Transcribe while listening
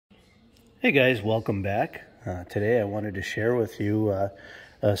Hey guys, welcome back. Today I wanted to share with you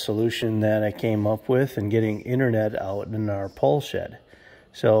a solution that I came up with in getting internet out in our pole shed.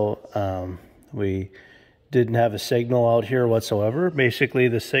 So we didn't have a signal out here whatsoever. Basically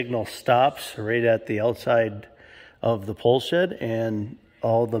the signal stops right at the outside of the pole shed, and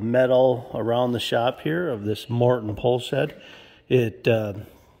all the metal around the shop here of this Morton pole shed, it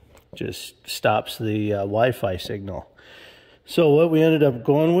just stops the Wi-Fi signal. So what we ended up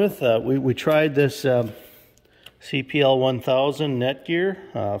going with, we tried this CPL 1000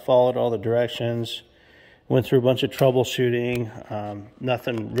 netgear, followed all the directions, went through a bunch of troubleshooting,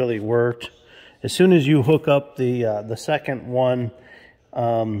 nothing really worked. As soon as you hook up the second one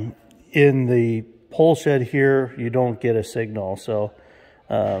in the pole shed here, you don't get a signal. So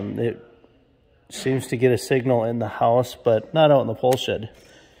it seems to get a signal in the house, but not out in the pole shed.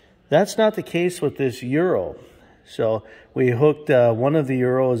 That's not the case with this eero. So we hooked one of the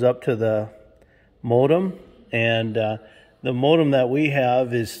eeros up to the modem, and the modem that we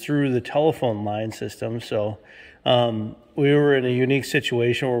have is through the telephone line system. So we were in a unique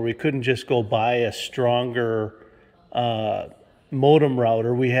situation where we couldn't just go buy a stronger modem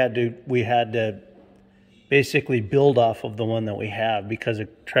router. We had to basically build off of the one that we have, because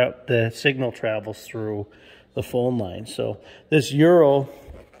the signal travels through the phone line. So this eero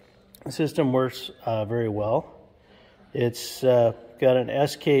system works very well. It's got an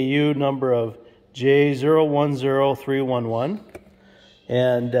SKU number of J010311,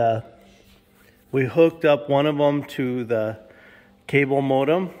 and we hooked up one of them to the cable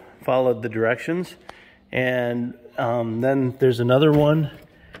modem, followed the directions, and then there's another one.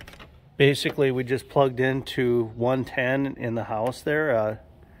 Basically, we just plugged into 110 in the house there,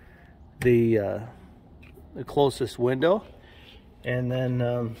 the closest window, and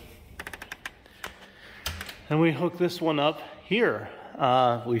then we hook this one up here.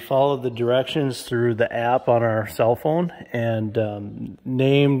 We followed the directions through the app on our cell phone and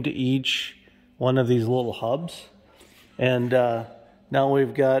named each one of these little hubs. And now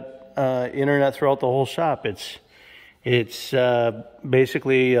we've got internet throughout the whole shop. It's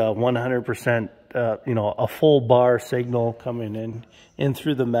basically 100%, a full bar signal coming in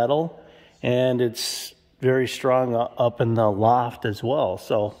through the metal, and it's very strong up in the loft as well.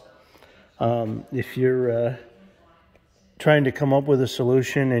 So if you're trying to come up with a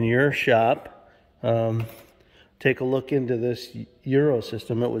solution in your shop, take a look into this eero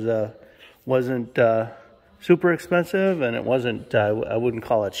system. It wasn't super expensive, and it wasn't, I wouldn't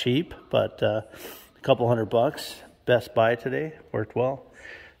call it cheap, but a couple $100. Best Buy today, worked well.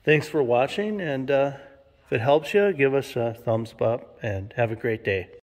 Thanks for watching, and if it helps you, give us a thumbs up and have a great day.